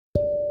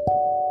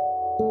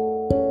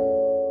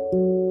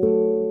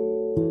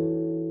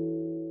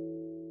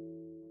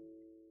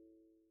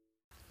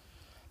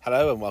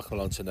Hello and welcome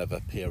along to another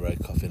Pier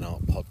Coffee and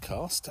Art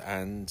podcast,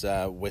 and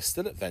we're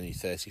still at venue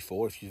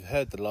 34. If you've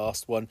heard the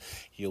last one,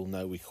 you'll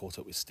know we caught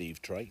up with Steve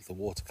Drake, the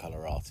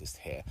watercolour artist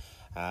here,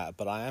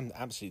 but I am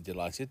absolutely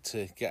delighted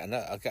to get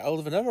hold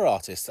of another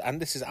artist, and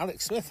this is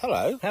Alex Smith.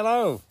 Hello.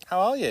 Hello. How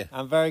are you?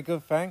 I'm very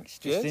good, thanks.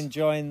 Just Good.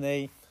 enjoying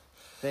the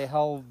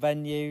whole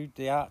venue,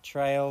 the art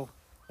trail.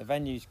 The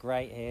venue's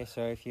great here,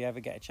 so if you ever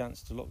get a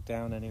chance to look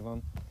down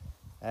anyone,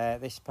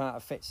 this part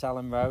of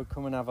Fitzallen Road,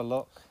 come and have a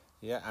look.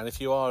 Yeah, and if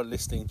you are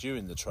listening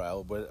during the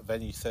trail, we're at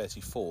venue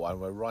 34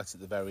 and we're right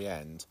at the very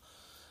end.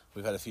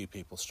 We've had a few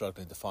people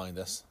struggling to find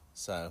us,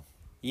 so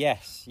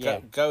Yes, yeah.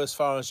 go as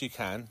far as you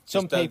can.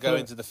 Just don't go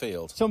into the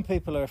field. Some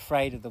people are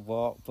afraid of the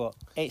walk, but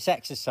it's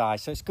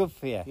exercise, so it's good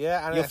for you.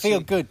 Yeah, and you'll actually, feel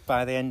good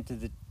by the end of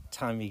the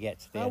time you get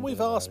to the end. We've of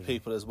the asked road.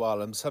 people as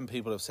well, and some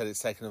people have said it's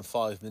taken them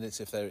 5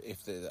 minutes if they're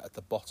at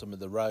the bottom of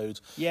the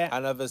road. Yeah,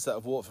 and others that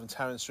have walked from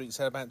Tarrant Street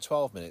said about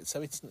 12 minutes.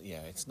 So it's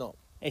not.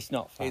 It's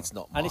not far. It's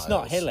not and it's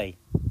not hilly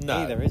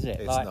either, is it?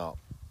 It's like, not.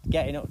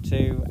 Getting up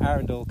to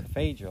Arundel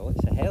Cathedral,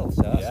 it's a hill,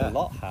 so that's a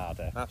lot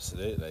harder.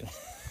 Absolutely.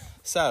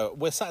 So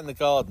we're sat in the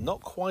garden,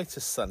 not quite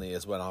as sunny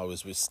as when I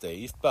was with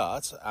Steve,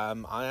 but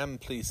I am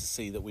pleased to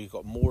see that we've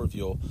got more of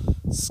your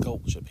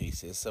sculpture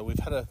pieces. So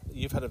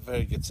you've had a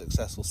very good,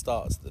 successful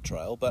start to the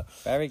trail. But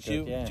very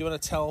good. Do you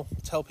want to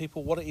tell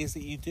people what it is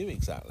that you do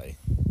exactly?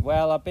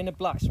 Well, I've been a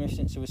blacksmith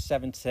since I was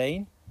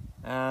 17,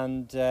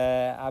 and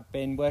I've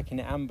been working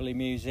at Amberley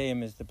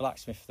Museum as the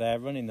blacksmith there,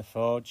 running the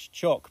forge,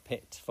 chalk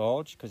pit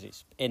forge, because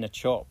it's in a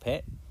chalk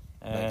pit.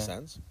 Makes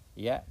sense.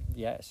 Yeah.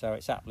 So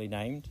it's aptly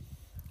named.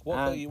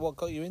 What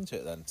got you into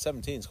it then?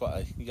 17 is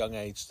quite a young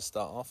age to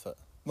start off at.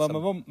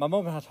 Well, my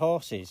mum had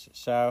horses,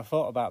 so I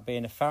thought about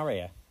being a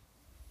farrier.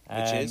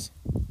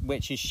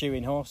 Which is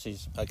shoeing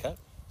horses. Okay.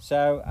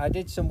 So I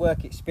did some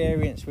work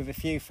experience with a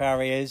few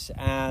farriers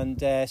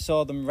and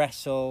saw them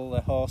wrestle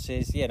the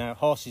horses. You know,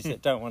 horses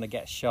that don't want to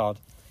get shod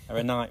are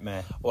a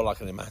nightmare. Well, I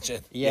can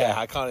imagine. Yeah,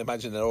 I can't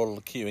imagine they're all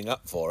queuing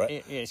up for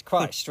it. It's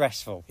quite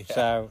stressful. Yeah.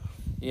 So,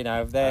 you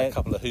know, they're a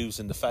couple of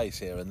hooves in the face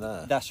here and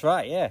there. That's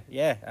right.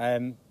 Yeah.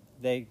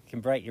 They can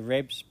break your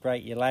ribs,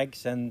 break your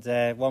legs. And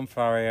one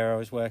farrier I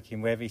was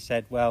working with, he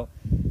said, well,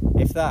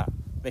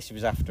 this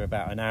was after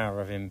about an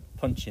hour of him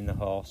punching the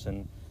horse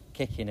and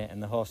kicking it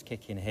and the horse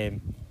kicking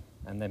him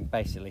and then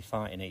basically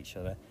fighting each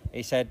other.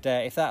 He said,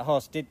 if that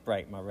horse did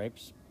break my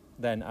ribs,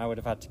 then I would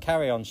have had to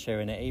carry on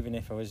shoeing it even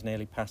if I was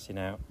nearly passing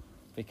out,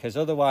 because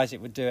otherwise it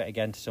would do it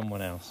again to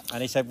someone else.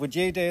 And he said, would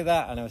you do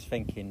that? And I was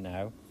thinking,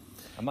 no.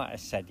 I might have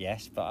said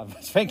yes, but I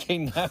was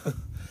thinking no.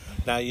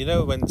 Now, you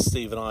know, when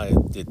Steve and I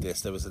did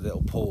this, there was a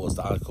little pause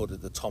that I called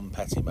it the Tom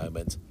Petty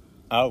moment.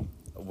 Oh.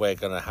 We're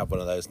going to have one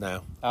of those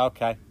now.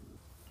 Okay.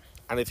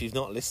 And if you've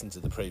not listened to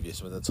the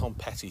previous one, the Tom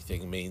Petty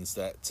thing means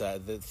that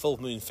the Full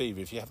Moon Fever,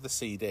 if you have the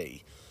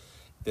CD,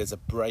 there's a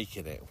break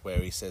in it where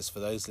he says, for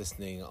those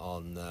listening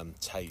on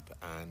tape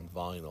and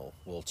vinyl,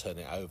 we'll turn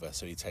it over.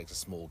 So he takes a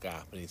small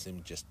gap and he's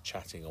him just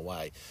chatting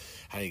away.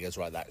 And he goes,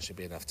 right, that should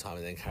be enough time,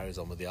 and then carries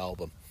on with the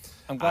album.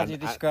 I'm glad you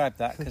described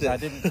that, because I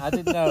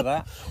didn't know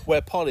that.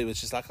 Where Polly was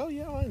just like, oh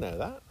yeah, I know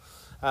that.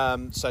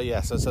 So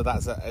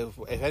that's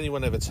if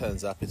anyone ever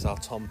turns up, it's our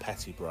Tom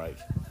Petty break.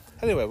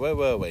 Anyway, where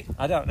were we?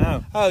 I don't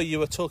know. Oh, you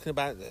were talking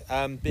about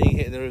being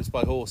hit in the ribs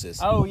by horses.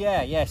 Oh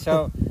yeah.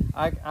 So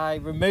I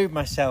removed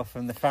myself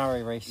from the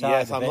farriery side.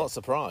 Yes, of I'm it, not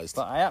surprised.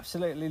 But I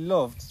absolutely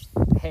loved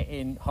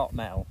hitting hot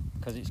metal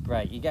because it's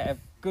great. You get a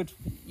good,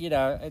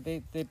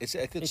 Is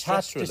it a good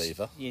stress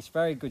reliever? It's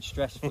very good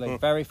stress reliever,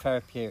 very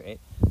therapeutic.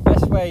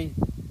 Best way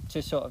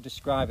to sort of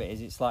describe it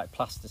is it's like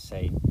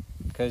plasticine,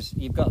 because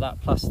you've got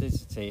that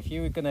plasticity. If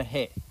you were going to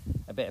hit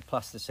a bit of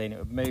plasticine, it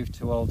would move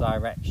to all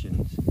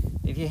directions.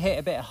 If you hit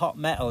a bit of hot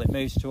metal, it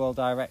moves to all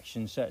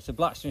directions. So it's a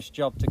blacksmith's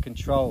job to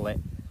control it,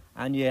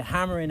 and you're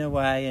hammering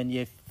away and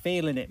you're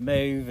feeling it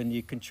move and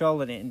you're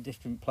controlling it in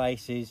different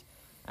places,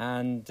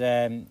 and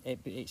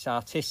it's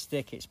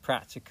artistic, it's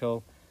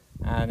practical,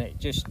 and it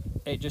just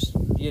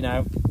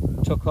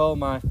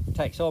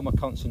takes all my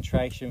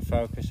concentration,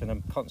 focus, and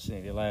I'm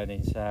constantly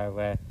learning.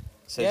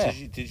 So yeah.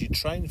 Did you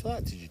train for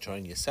that? Did you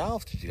train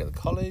yourself? Did you go to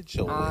college,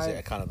 or is it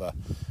a kind of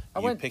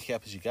pick it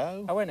up as you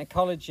go? I went to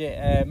college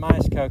at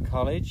Myerscough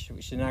College,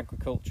 which is an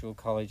agricultural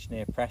college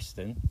near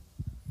Preston,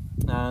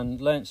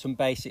 and learnt some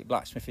basic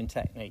blacksmithing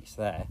techniques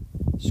there,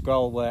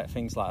 scroll work,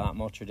 things like that,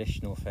 more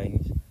traditional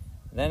things.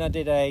 Then I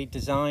did a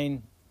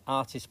design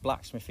artist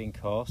blacksmithing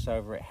course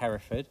over at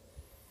Hereford.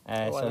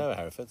 I know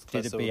Hereford.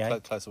 Close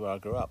to where I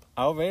grew up.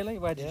 Oh, really?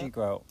 Where did you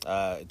grow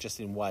up? Just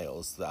in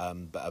Wales,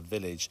 but a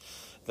village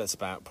that's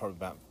probably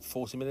about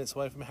 40 minutes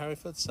away from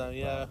Hereford. So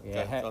yeah,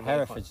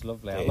 Hereford's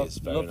lovely. I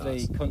love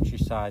nice. the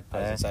countryside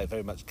there. As I say,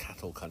 very much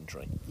cattle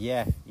country.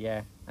 Yeah.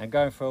 And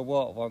going for a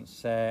walk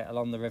once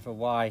along the River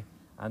Wye,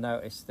 I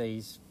noticed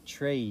these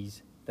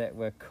trees that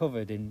were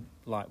covered in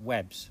like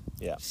webs,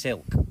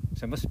 silk.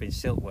 So it must have been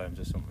silkworms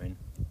or something.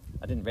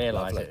 I didn't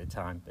realise at the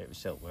time that it was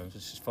silkworms. I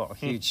just thought a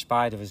huge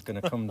spider was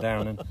going to come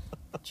down and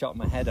chop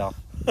my head off.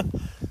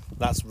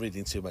 That's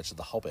reading too much of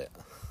The Hobbit.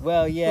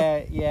 Well,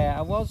 yeah.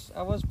 I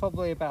was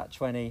probably about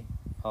 20,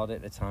 odd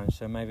at the time,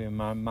 so maybe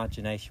my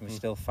imagination was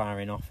still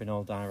firing off in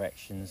all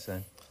directions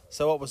then.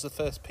 So what was the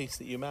first piece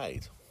that you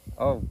made?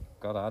 Oh,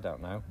 God, I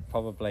don't know.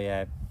 Probably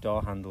a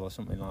door handle or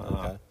something like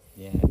that.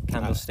 Yeah,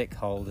 candlestick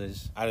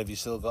holders. And have you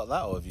still got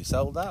that, or have you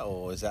sold that,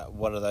 or is that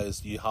one of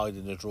those you hide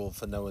in a drawer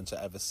for no one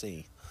to ever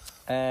see?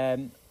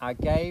 I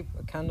gave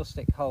a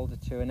candlestick holder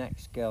to an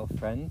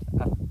ex-girlfriend.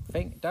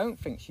 Don't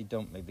think she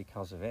dumped me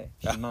because of it.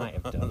 She might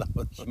have done.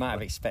 She might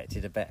have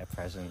expected a better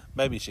present.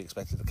 Maybe she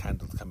expected the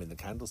candle to come in the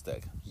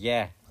candlestick.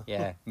 Yeah,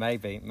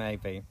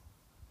 maybe.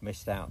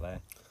 Missed out there.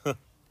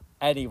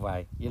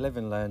 Anyway, you live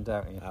and learn,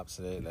 don't you?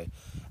 Absolutely.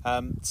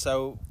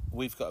 So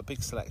we've got a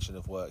big selection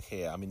of work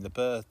here. I mean, the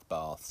bird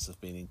baths have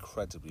been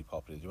incredibly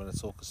popular. Do you want to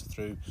talk us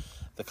through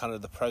the kind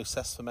of the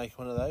process for making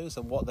one of those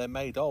and what they're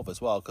made of as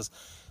well? Because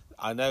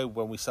I know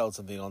when we sold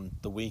something on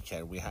the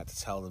weekend, we had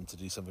to tell them to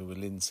do something with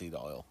linseed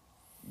oil.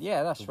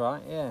 Yeah, that's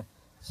right, yeah.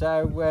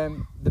 So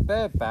the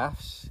bird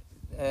baths,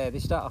 they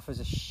start off as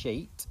a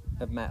sheet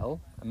of metal,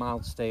 a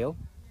mild steel.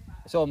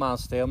 It's all mild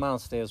steel.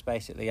 Mild steel's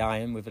basically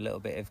iron with a little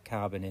bit of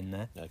carbon in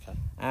there. Okay.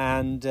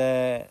 And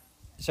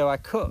so I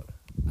cut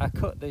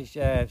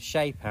the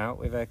shape out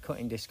with a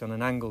cutting disc on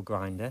an angle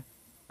grinder.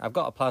 I've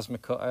got a plasma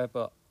cutter,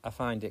 but I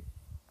find it,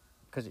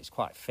 because it's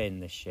quite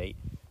thin, this sheet,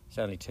 it's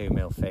only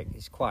 2mm thick,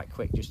 it's quite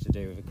quick just to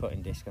do with a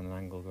cutting disc on an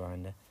angle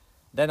grinder.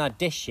 Then I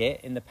dish it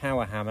in the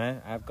power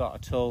hammer. I've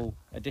got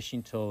a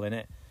dishing tool in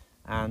it,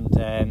 and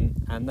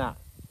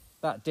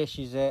that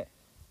dishes it.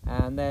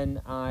 And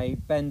then I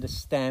bend a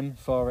stem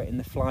for it in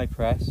the fly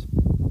press.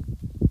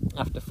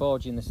 After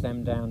forging the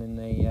stem down in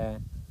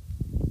the,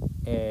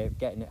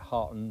 getting it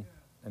hot and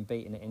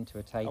beating it into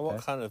a taper. And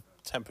what kind of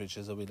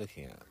temperatures are we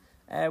looking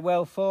at?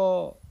 Well,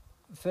 for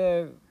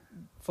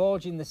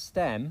forging the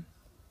stem,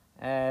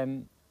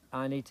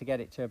 I need to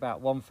get it to about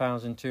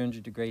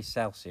 1,200 degrees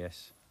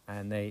Celsius.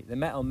 And the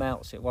metal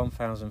melts at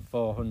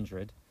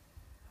 1,400.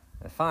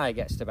 The fire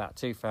gets to about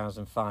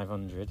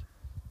 2,500.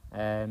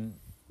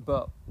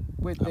 But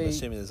I'm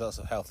assuming there's lots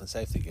of health and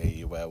safety gear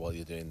you wear while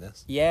you're doing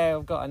this. Yeah,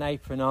 I've got an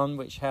apron on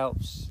which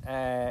helps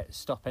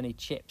stop any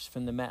chips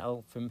from the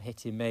metal from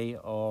hitting me,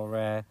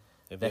 or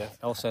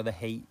also the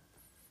heat.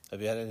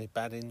 Have you had any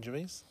bad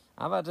injuries?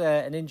 I've had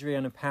an injury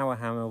on a power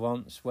hammer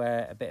once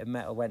where a bit of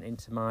metal went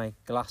into my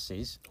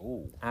glasses.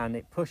 Ooh. And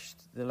it pushed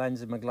the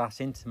lens of my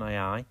glass into my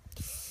eye,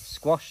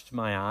 squashed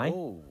my eye.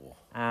 Ooh.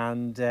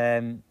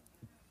 And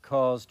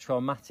caused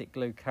traumatic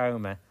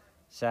glaucoma.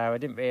 So I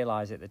didn't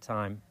realise at the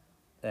time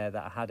that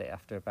I had it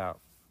after about,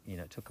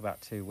 it took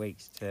about 2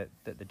 weeks that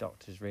the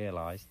doctors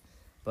realised.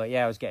 But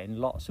yeah, I was getting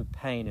lots of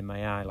pain in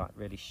my eye, like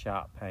really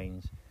sharp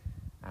pains.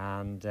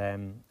 And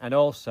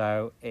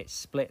also it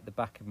split the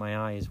back of my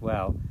eye as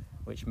well,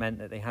 which meant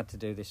that they had to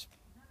do this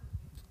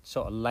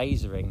sort of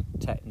lasering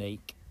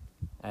technique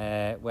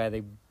where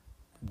they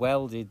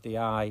welded the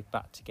eye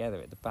back together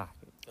at the back.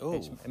 Ooh.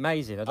 It's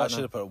amazing. I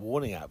should have put a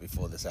warning out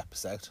before this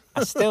episode.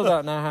 I still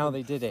don't know how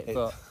they did it,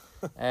 but...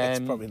 it's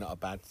probably not a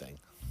bad thing.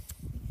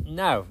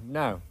 No,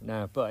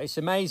 but it's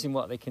amazing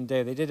what they can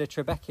do. They did a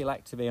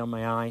trabeculectomy on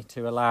my eye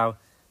to allow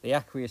the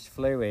aqueous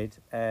fluid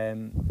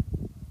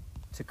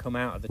to come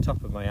out of the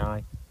top of my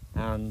eye,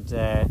 and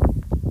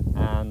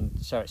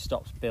so it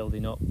stops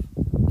building up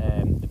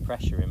the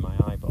pressure in my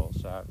eyeball.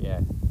 So yeah,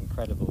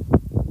 incredible.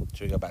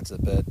 Should we go back to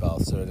the bird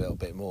baths a little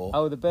bit more?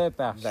 Oh, the bird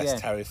baths, less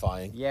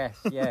terrifying. Yes.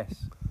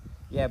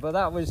 Yeah, but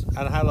that was...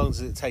 And how long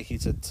does it take you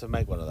to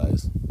make one of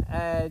those?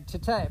 To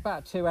take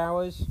about 2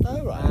 hours.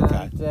 Oh, right,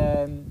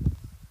 okay.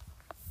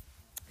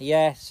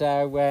 Yeah,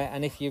 so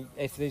and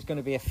if there's going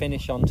to be a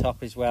finish on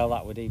top as well,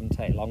 that would even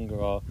take longer,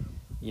 or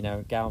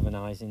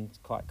galvanising is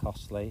quite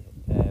costly.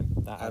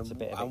 That adds a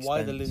bit of expense. And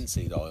why the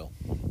linseed oil?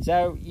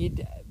 So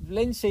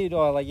linseed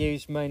oil I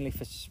use mainly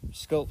for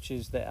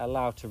sculptures that are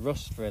allowed to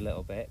rust for a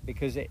little bit,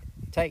 because it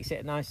takes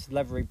it a nice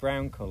leathery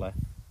brown colour.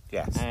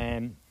 Yes.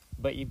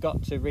 But you've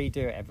got to redo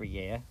it every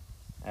year.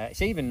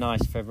 It's even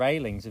nice for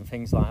railings and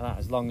things like that,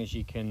 as long as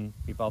you can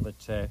be bothered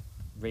to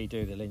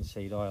redo the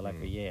linseed oil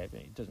every year.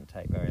 It doesn't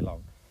take very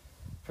long.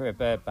 For a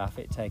bird bath,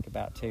 it'd take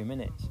about 2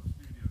 minutes.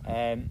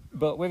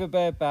 But with a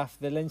bird bath,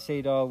 the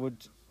linseed oil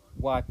would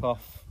wipe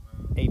off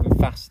even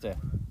faster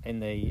in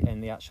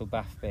the actual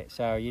bath bit.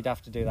 So you'd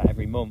have to do that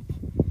every month.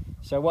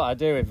 So what I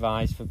do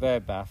advise for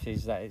bird bath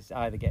is that it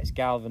either gets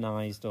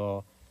galvanised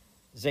or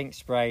zinc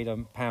sprayed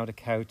or powder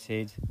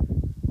coated,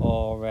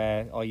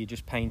 or you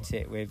just paint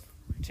it with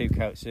 2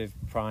 coats of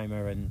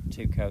primer and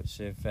 2 coats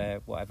of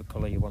whatever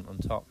colour you want on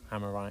top,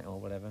 hammerite or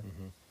whatever.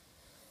 Mm-hmm.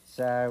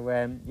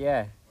 So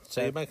yeah.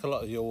 So you make a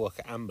lot of your work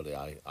at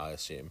Amberley, I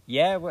assume.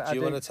 Yeah, do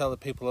you want to tell the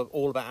people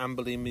all about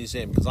Amberley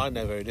Museum? Because I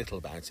know very little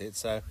about it.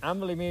 So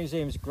Amberley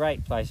Museum's a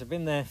great place. I've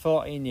been there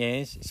 14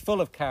 years. It's full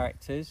of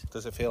characters.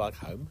 Does it feel like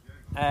home?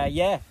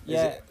 Yeah.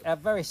 I'm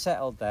very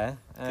settled there.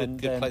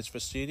 Good place for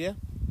a studio?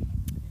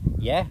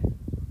 Yeah,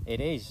 it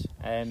is.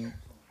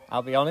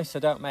 I'll be honest, I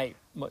don't make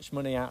much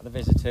money out of the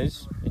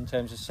visitors in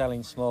terms of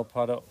selling small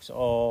products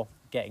or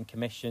getting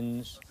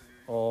commissions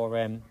or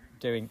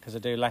doing, because I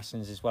do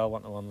lessons as well,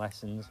 one-to-one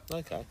lessons.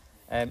 Okay.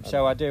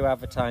 So I do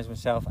advertise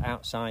myself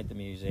outside the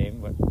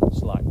museum.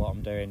 It's like what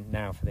I'm doing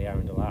now for the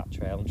Arundel Art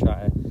Trail, and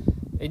try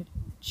to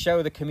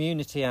show the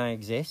community I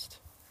exist.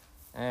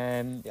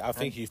 I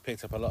think you've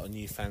picked up a lot of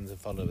new fans and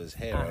followers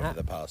here over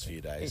the past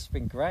few days. It's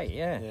been great,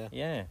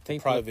 yeah.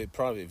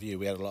 Private view,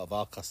 we had a lot of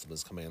our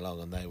customers coming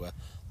along, and they were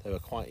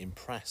quite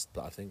impressed,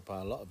 I think, by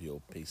a lot of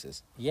your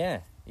pieces. Yeah.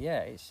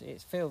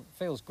 It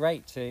feels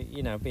great to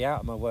be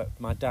out of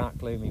my dark,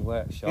 gloomy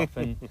workshop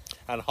and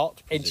and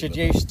hot,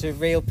 introduced to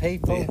real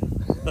people.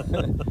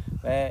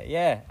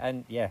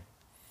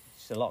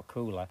 It's a lot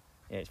cooler.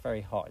 Yeah, it's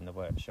very hot in the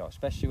workshop,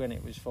 especially when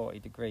it was 40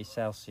 degrees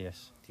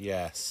Celsius.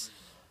 Yes.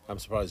 I'm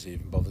surprised you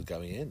even bothered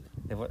going in.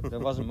 There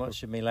wasn't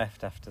much of me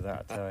left after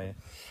that, I tell you.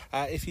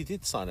 If you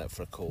did sign up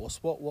for a course,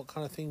 what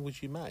kind of thing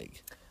would you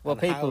make? Well,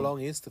 how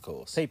long is the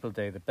course? People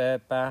do the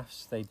bird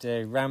baths. They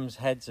do ram's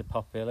heads are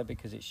popular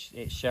because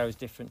it shows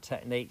different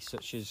techniques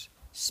such as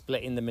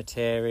splitting the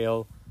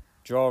material,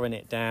 drawing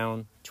it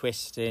down,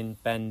 twisting,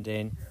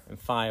 bending, and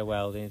fire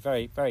welding.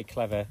 Very, very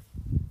clever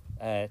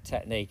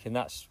technique, and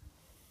that's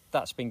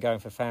been going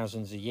for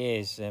thousands of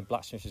years.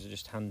 Blacksmiths have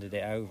just handed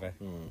it over.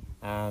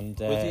 And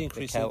with the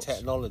increasing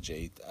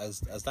technology, has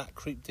that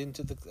creeped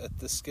into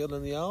the skill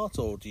and the art,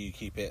 or do you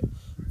keep it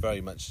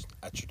very much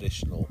a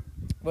traditional?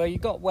 Well,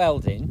 you've got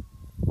welding.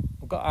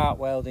 We've got arc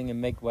welding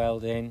and MIG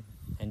welding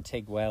and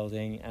TIG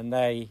welding, and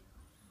they're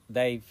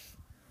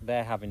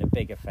having a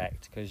big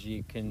effect because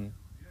you can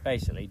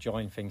basically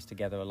join things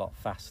together a lot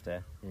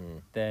faster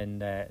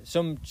than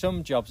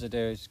some jobs I do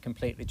is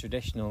completely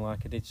traditional.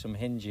 Like I did some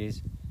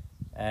hinges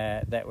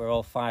that were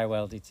all fire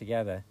welded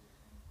together,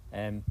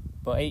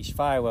 but each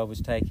fire weld was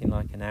taking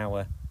like an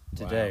hour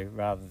to do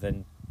rather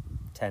than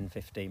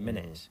 10-15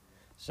 minutes.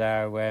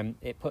 So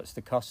it puts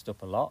the cost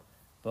up a lot,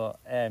 but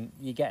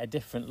you get a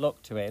different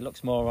look to it. It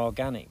looks more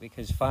organic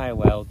because fire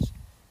welds,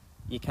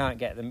 you can't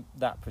get them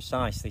that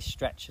precise. They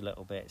stretch a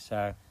little bit,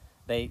 so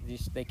they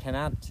can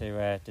add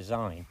to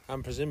design.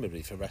 And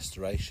presumably for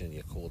restoration,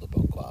 you're called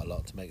upon quite a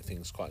lot to make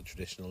things quite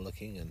traditional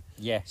looking, and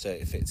so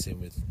it fits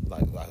in with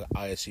like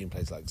I assume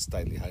places like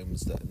stately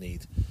homes that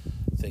need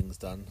things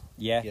done.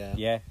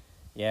 Yeah.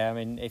 I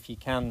mean, if you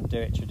can do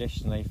it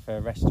traditionally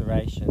for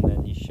restoration,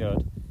 then you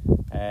should,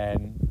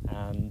 and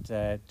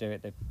do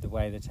it the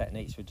way the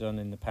techniques were done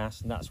in the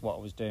past. And that's what I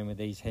was doing with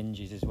these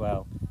hinges as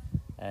well,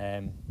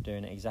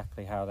 doing it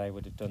exactly how they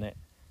would have done it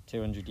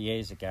 200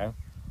 years ago.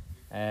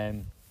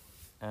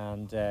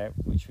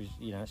 Which was,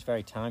 it's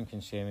very time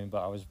consuming,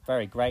 but I was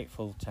very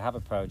grateful to have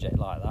a project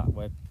like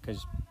that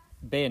because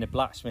being a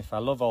blacksmith, I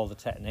love all the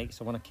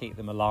techniques. I want to keep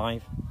them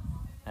alive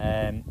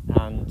and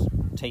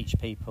teach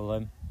people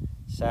them.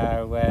 So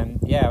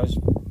I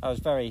was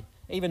very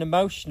even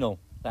emotional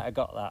that I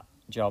got that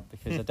job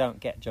because I don't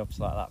get jobs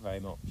like that very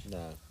much.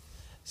 No.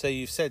 So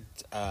you've said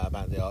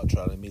about the art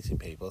trail and meeting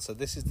people. So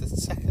this is the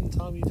second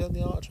time you've done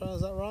the art trail,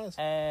 is that right?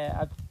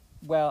 I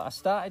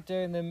started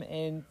doing them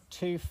in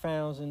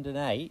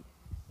 2008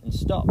 and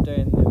stopped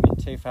doing them in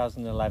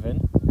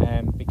 2011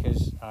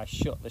 because I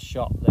shut the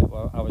shop that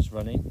I was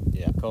running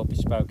called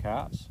Bespoke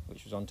Arts,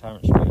 which was on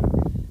Tarrant Street.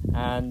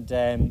 And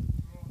then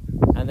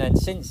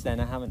since then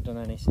I haven't done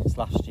any since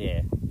last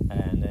year.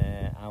 And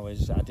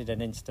I did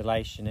an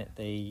installation at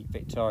the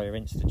Victoria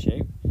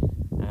Institute,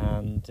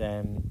 and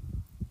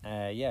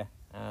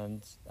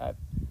I'm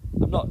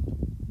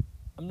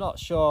not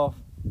sure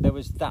there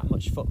was that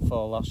much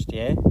footfall last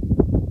year,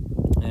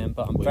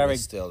 but we were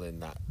still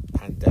in that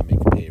pandemic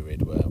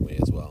period, weren't we,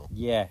 as well?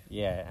 Yeah,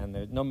 and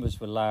the numbers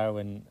were low,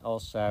 and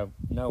also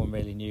no one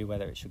really knew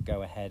whether it should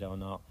go ahead or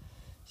not,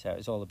 so it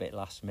was all a bit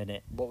last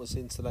minute. What was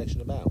the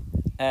installation about?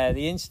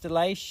 The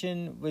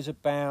installation was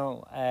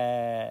about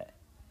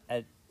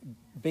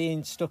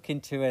being stuck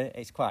into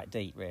it's quite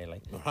deep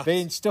really,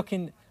 being stuck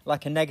in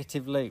like a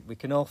negative loop. We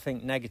can all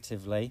think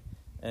negatively,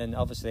 and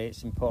obviously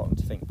it's important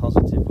to think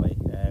positively,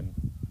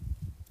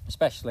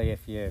 especially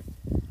if you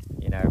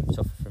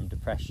suffer from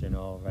depression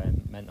or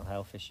mental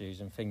health issues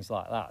and things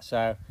like that.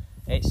 So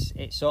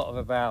it's sort of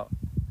about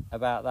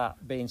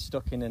that, being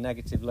stuck in a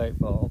negative loop,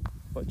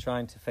 but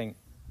trying to think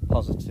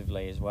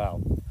positively as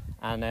well.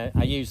 And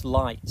I use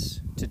lights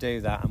to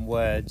do that, and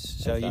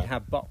words. So you'd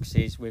have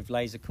boxes with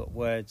laser cut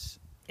words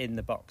in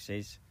the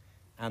boxes,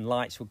 and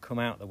lights would come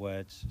out the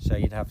words. So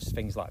you'd have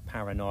things like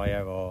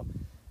paranoia or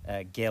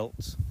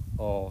guilt,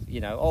 or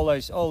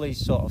all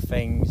these sort of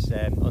things,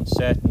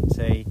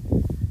 uncertainty,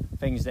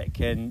 things that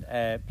can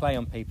play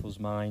on people's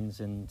minds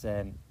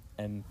and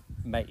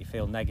make you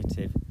feel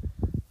negative.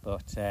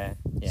 But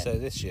So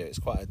this year it's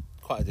quite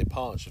a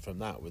departure from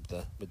that with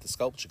the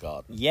sculpture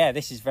garden. Yeah,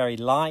 this is very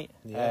light.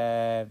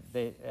 Yeah.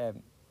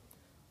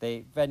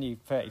 The venue,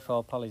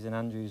 34 Polly's and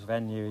Andrews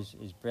venue,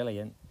 is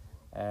brilliant.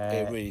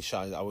 It really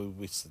shines.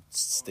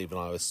 Steve and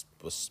I was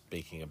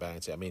speaking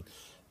about it. I mean,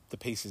 the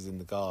pieces in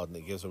the garden,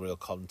 it gives a real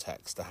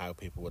context to how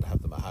people would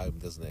have them at home,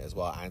 doesn't it, as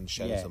well, and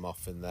shows them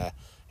off in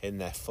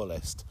their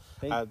fullest.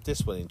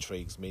 This one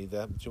intrigues me.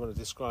 Do you want to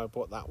describe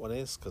what that one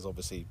is? Because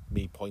obviously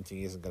me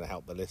pointing isn't going to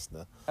help the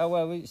listener. Oh,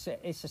 well,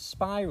 it's a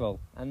spiral,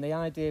 and the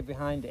idea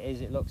behind it is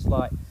it looks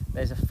like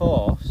there's a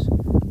force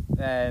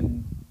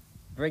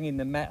bringing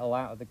the metal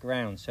out of the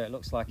ground, so it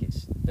looks like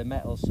it's the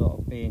metal sort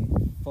of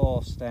being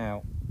forced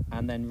out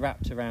and then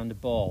wrapped around a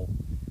ball.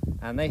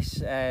 And this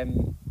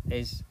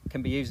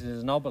can be used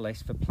as an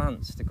obelisk for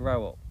plants to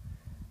grow up,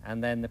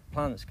 and then the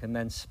plants can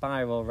then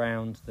spiral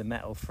around the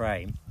metal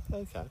frame.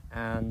 Okay.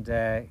 And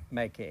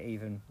make it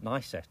even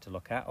nicer to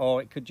look at,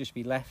 or it could just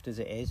be left as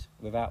it is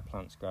without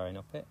plants growing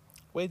up it.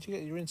 Where do you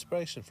get your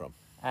inspiration from?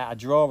 I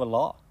draw a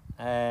lot,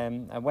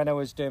 and when I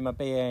was doing my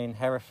BA in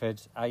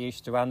Hereford, I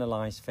used to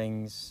analyse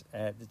things.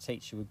 The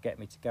teacher would get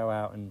me to go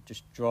out and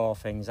just draw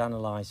things,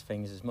 analyse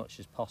things as much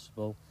as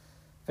possible.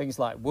 Things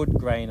like wood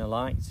grain I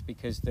liked,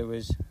 because there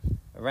was,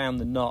 around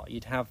the knot,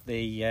 you'd have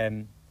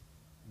the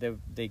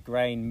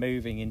grain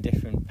moving in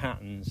different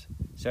patterns,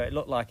 so it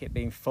looked like it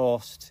being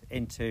forced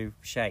into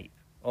shape.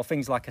 Or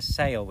things like a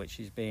sail, which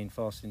is being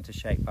forced into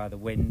shape by the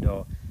wind,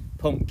 or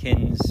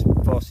pumpkins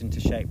forced into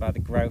shape by the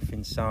growth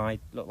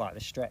inside, look like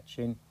they're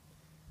stretching.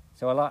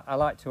 So I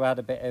like to add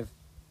a bit of,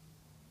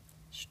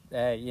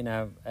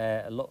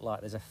 look like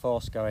there's a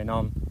force going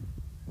on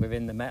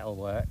within the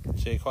metalwork.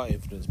 So you're quite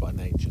influenced by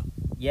nature?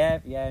 Yeah,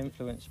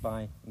 influenced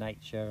by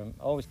nature. I'm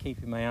always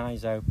keeping my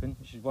eyes open,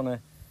 which is one of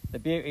the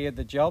beauty of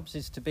the jobs,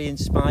 is to be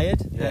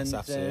inspired. Yes, and,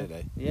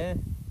 absolutely. Yeah.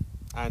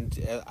 And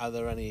are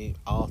there any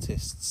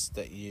artists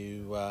that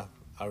you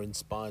are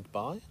inspired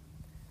by?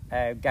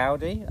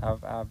 Gaudi,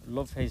 I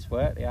love his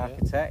work, the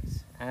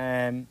architect.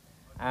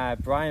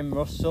 Brian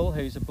Russell,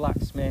 who's a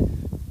blacksmith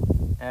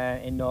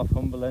in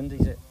Northumberland.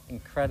 He's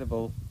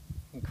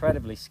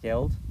incredibly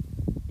skilled.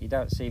 You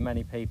don't see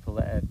many people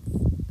that are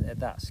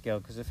that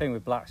skilled, because the thing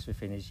with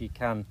blacksmithing is you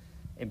can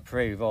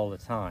improve all the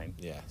time.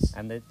 Yes.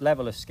 And the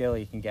level of skill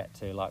you can get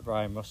to, like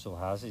Brian Russell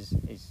has,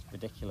 is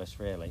ridiculous,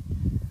 really.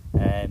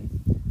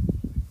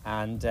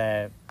 And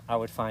I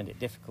would find it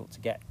difficult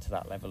to get to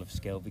that level of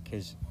skill,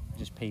 because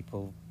just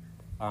people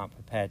aren't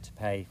prepared to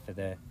pay for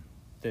the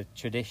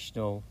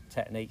traditional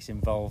techniques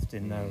involved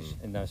in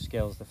those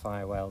skills, the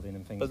fire welding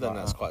and things like that. But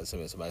then that's quite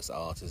similar to most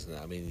art, isn't it?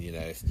 I mean, you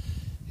know,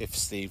 if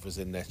Steve was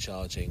in there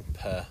charging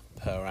per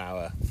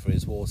hour for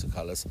his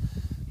watercolours,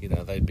 you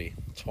know, they'd be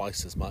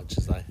twice as much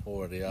as they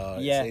already are.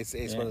 Yeah,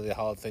 it's one of the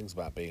hard things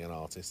about being an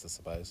artist, I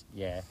suppose.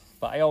 Yeah,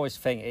 but I always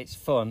think it's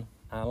fun.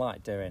 I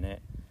like doing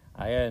it.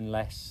 I earn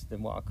less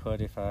than what I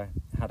could if I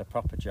had a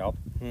proper job.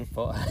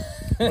 But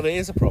well, it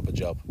is a proper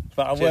job.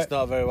 But it's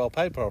not a very well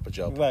paid proper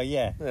job. Well,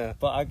 yeah.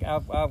 But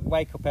I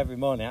wake up every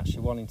morning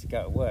actually wanting to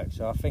go to work,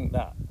 so I think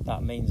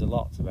that means a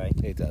lot to me.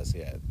 It does,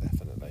 yeah,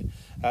 definitely.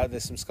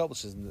 There's some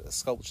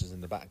sculptures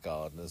in the back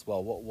garden as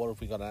well. What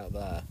have we got out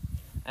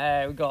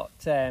there? We've got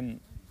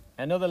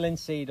another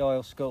linseed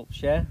oil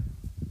sculpture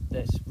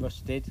that's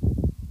rusted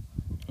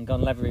and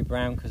gone leathery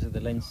brown because of the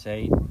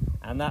linseed,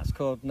 and that's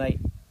called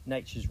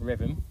Nature's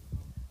Rhythm.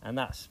 And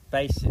that's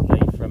basically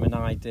from an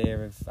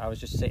idea of, I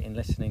was just sitting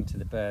listening to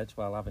the birds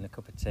while having a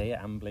cup of tea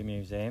at Ambley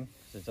Museum.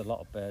 There's a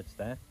lot of birds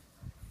there.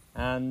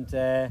 And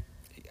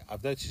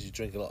I've noticed you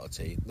drink a lot of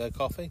tea. No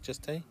coffee,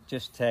 just tea?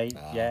 Just tea,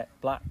 yeah.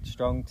 Black,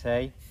 strong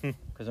tea,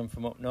 because I'm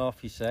from up north,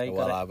 you see.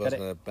 Well, I was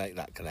going to make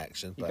that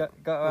connection. You've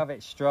got to have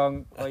it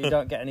strong, or you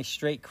don't get any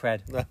street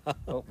cred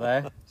up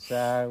there.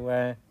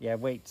 So,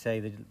 weak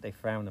tea, they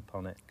frown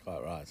upon it.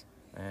 Quite right.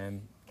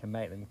 Can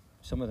make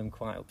some of them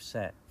quite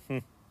upset.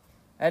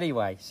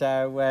 Anyway,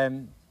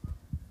 so,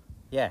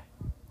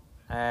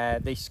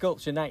 the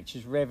sculpture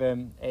Nature's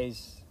Rhythm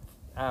is,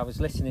 I was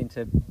listening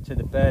to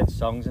the bird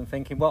songs and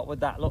thinking, what would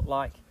that look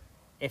like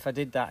if I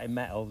did that in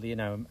metal, you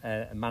know,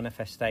 a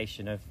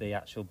manifestation of the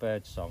actual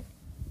bird song,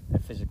 a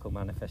physical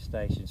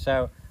manifestation.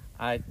 So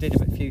I did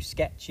a few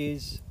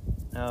sketches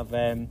of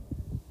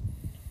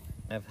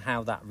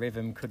how that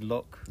rhythm could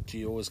look. Do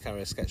you always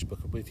carry a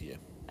sketchbook with you?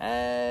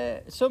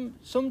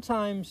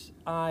 Sometimes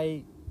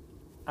I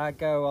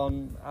go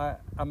on.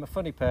 I'm a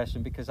funny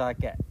person because I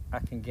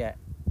can get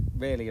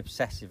really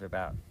obsessive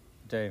about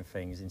doing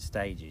things in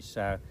stages.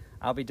 So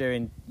I'll be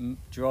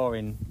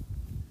drawing,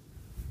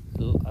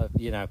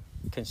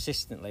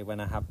 consistently when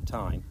I have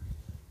time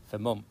for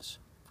months,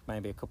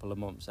 maybe a couple of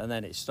months, and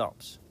then it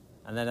stops,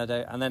 and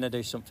then I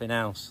do something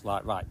else,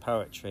 like write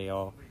poetry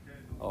or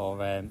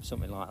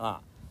something like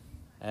that.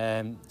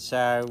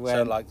 So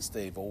like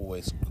Steve,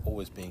 always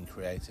being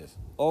creative.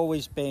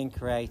 Always being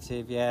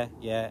creative,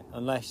 yeah.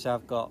 Unless I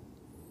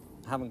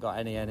haven't got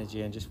any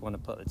energy and just want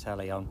to put the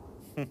telly on.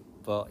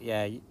 But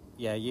yeah.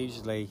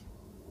 Usually,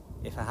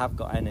 if I have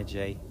got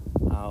energy,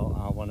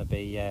 I'll want to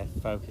be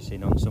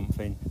focusing on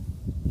something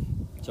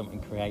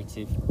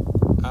creative.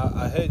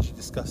 I heard you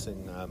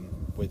discussing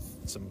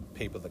with some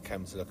people that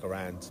came to look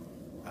around,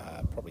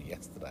 probably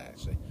yesterday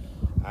actually,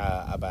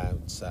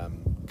 about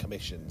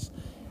commissions.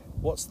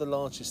 What's the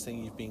largest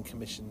thing you've been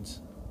commissioned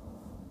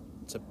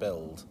to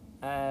build?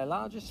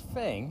 Largest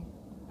thing?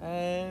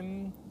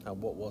 And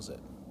what was it?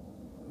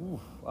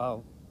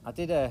 Well, I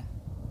did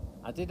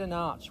an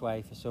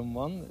archway for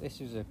someone. This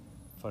was a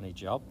funny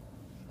job.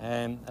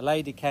 A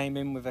lady came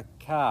in with a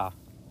car,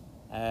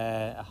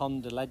 a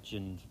Honda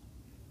Legend,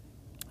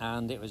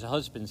 and it was a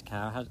husband's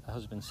car. Her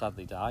husband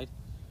sadly died,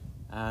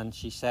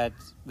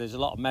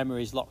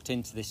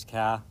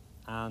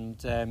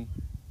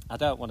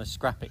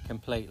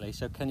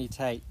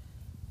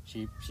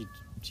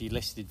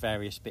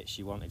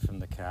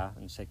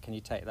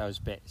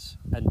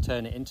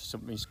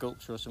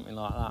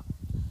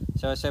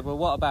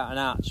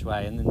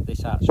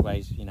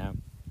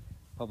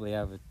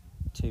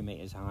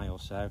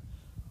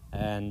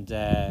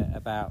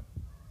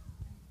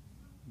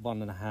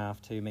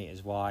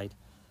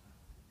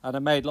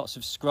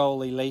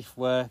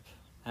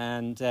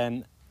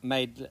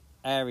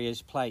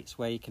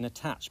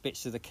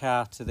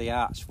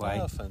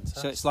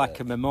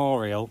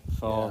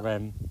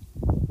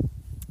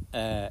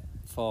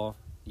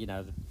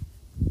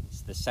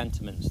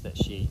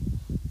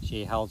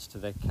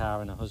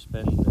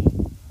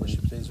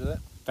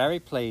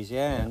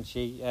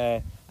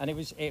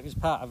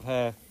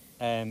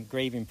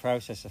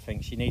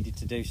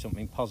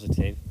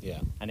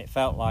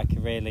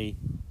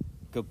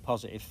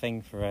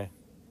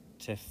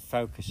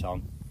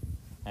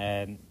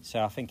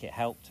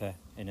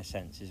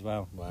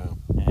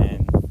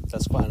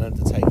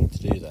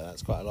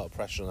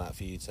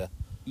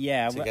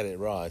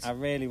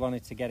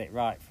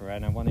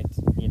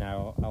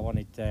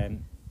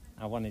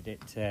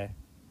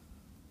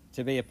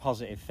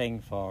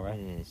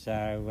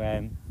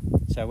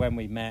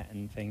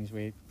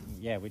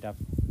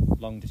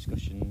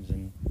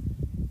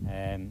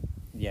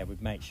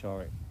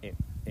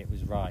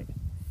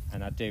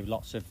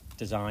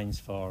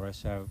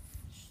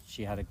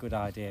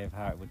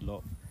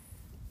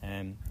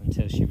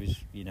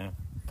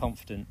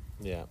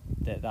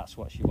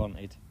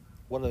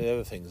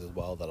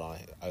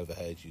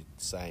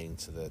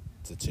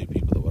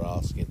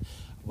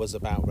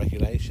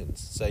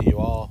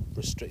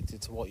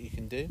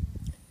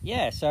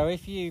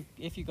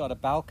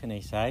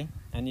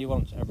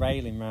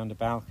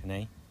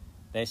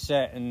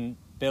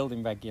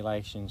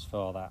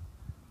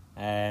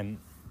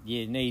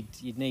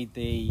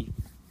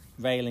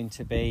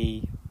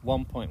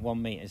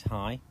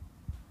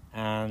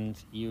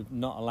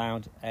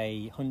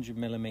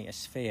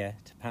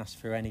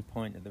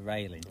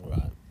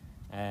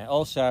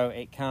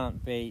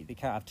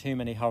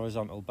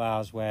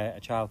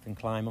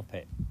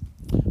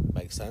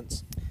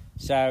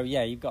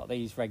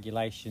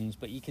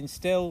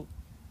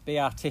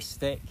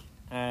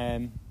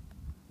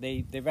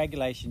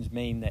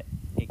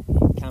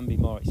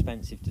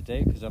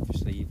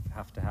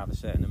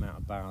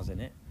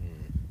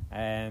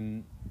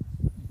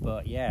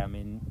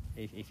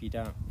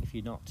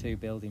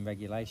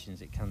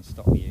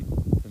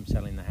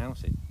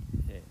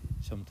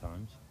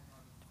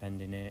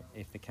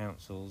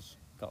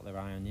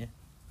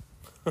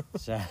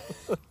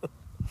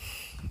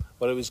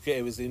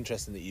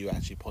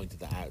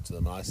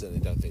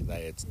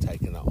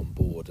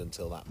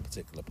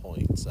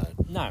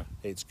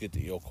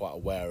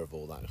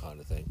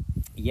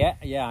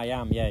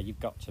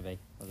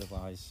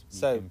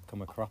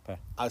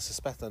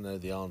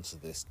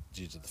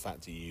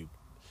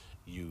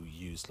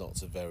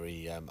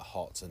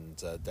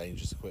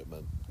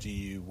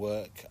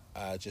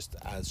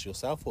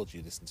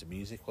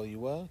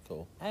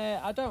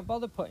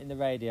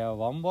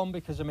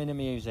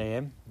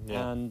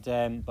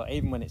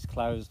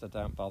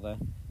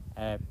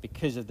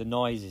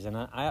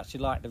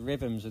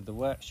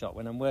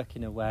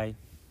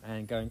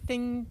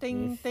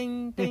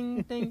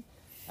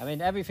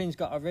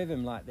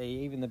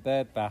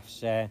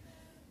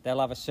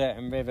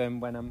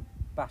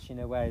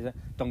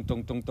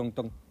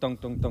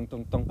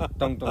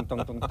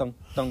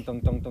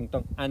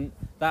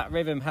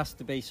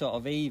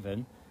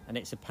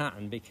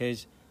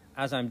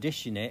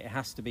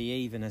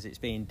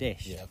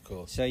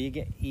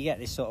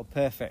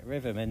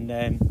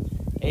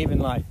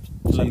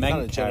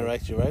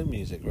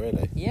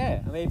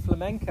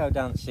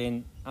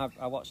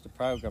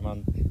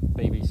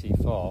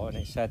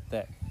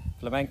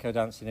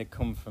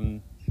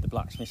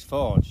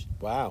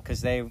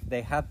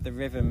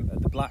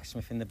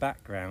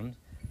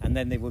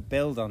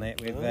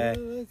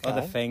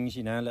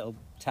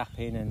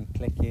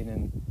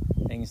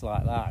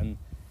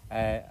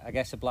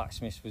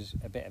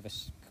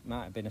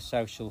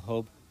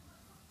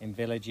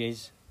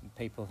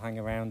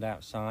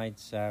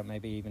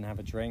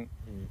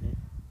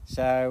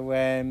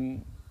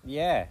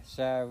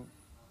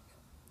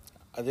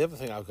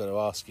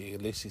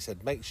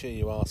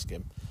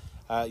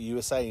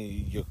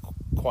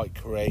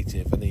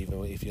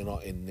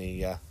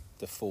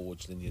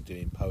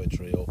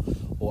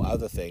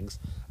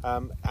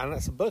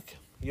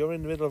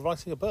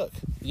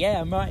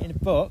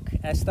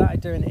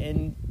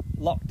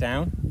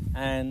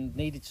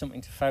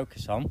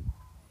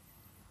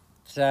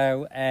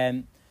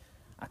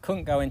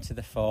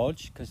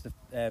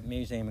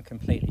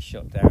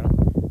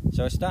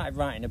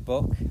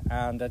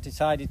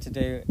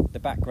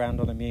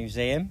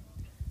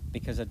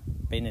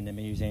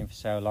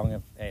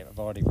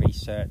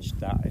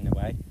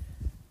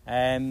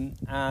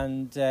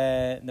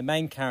 The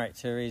main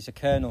character is a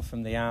colonel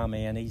from the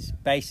army, and he's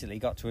basically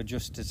got to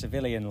adjust to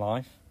civilian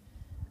life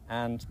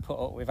and put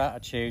up with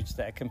attitudes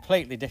that are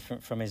completely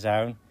different from his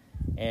own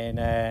in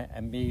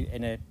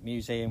a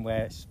museum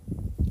where it's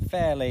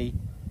fairly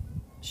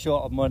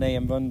short of money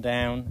and run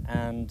down,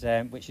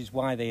 and which is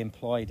why they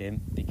employed him,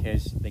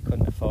 because they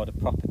couldn't afford a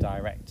proper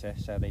director,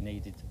 so they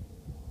needed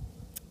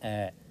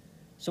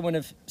someone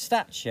of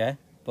stature,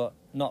 but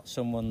not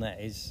someone that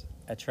is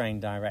a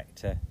trained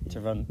director to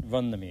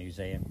run the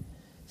museum.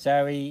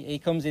 So he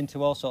comes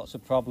into all sorts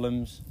of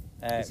problems.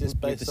 Is this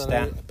based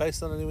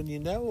on anyone you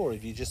know, or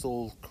have you just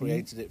all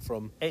created it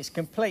from? It's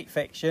complete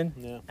fiction.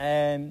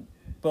 Yeah.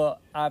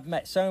 But I've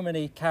met so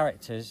many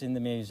characters in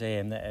the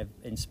museum that have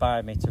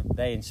inspired me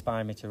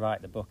to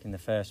write the book in the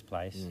first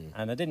place.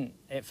 And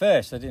at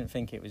first I didn't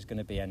think it was going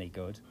to be any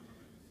good.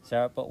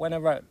 But when I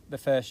wrote the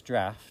first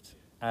draft,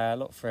 I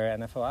looked through it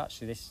and I thought,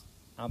 actually,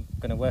 I'm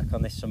going to work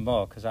on this some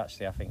more, because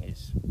actually I think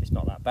it's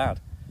not that bad.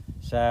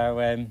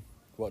 So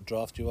what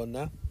draft are you on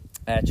now?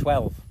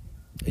 12.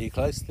 Are you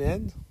close to the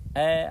end?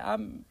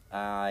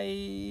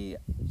 I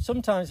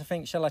sometimes I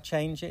think, shall I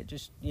change it?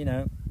 Just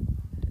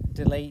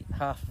delete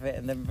half of it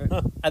and then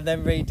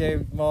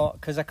redo more,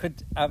 because I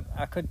could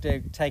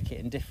take it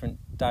in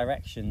different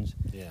directions.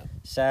 Yeah.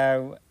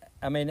 So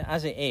I mean,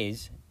 as it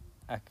is,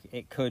 I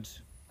could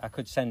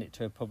send it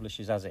to a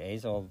publisher's as it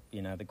is, or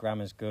the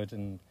grammar's good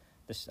and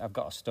I've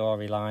got a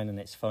storyline and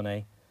it's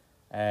funny,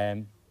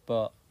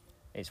 but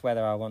it's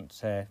whether I want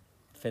to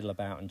fiddle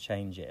about and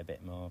change it a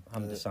bit more. I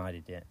haven't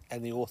decided yet.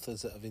 Any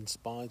authors that have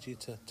inspired you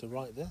to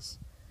write this?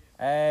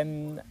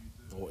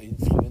 Or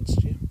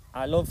influenced you?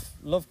 I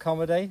love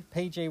comedy.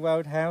 P.G.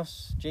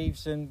 Wodehouse,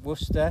 Jeeves and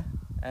Wooster.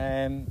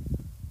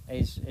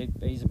 He's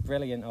a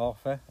brilliant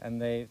author, and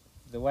the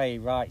way he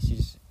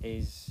writes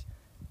is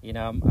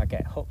I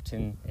get hooked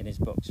in his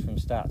books from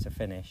start to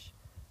finish.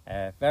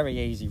 Very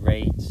easy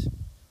reads.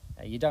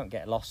 You don't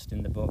get lost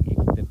in the book.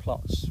 The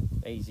plot's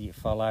easy to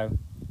follow.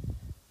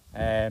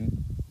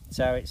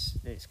 So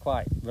it's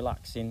quite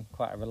relaxing,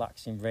 quite a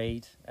relaxing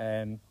read.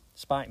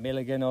 Spike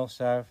Milligan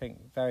also, I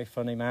think, very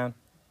funny man.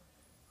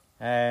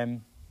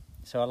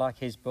 So I like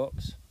his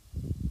books.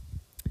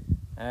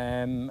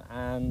 And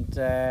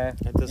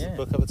does the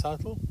book have a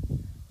title?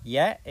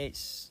 Yeah,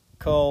 it's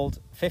called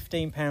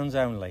 £15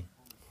 Only.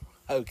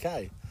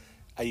 Okay.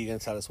 Are you going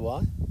to tell us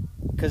why?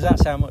 Because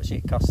that's how much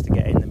it costs to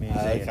get in the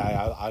museum. Okay,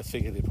 I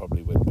figured it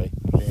probably would be.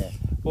 Yeah.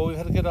 Well, we've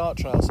had a good art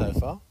trail so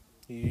far.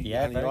 You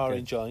are good.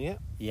 enjoying it.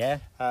 Yeah.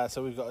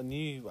 So we've got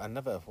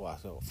another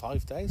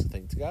 5 days, I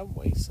think, to go, haven't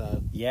we?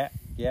 So yeah.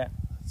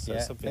 So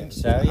something.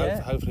 So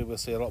hopefully we'll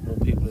see a lot more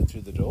people in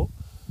through the door.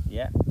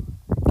 Yeah.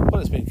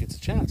 Well, it's been good to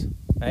chat.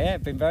 Yeah,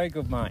 it's been very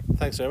good, Mike.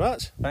 Thanks very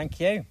much. Thank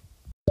you.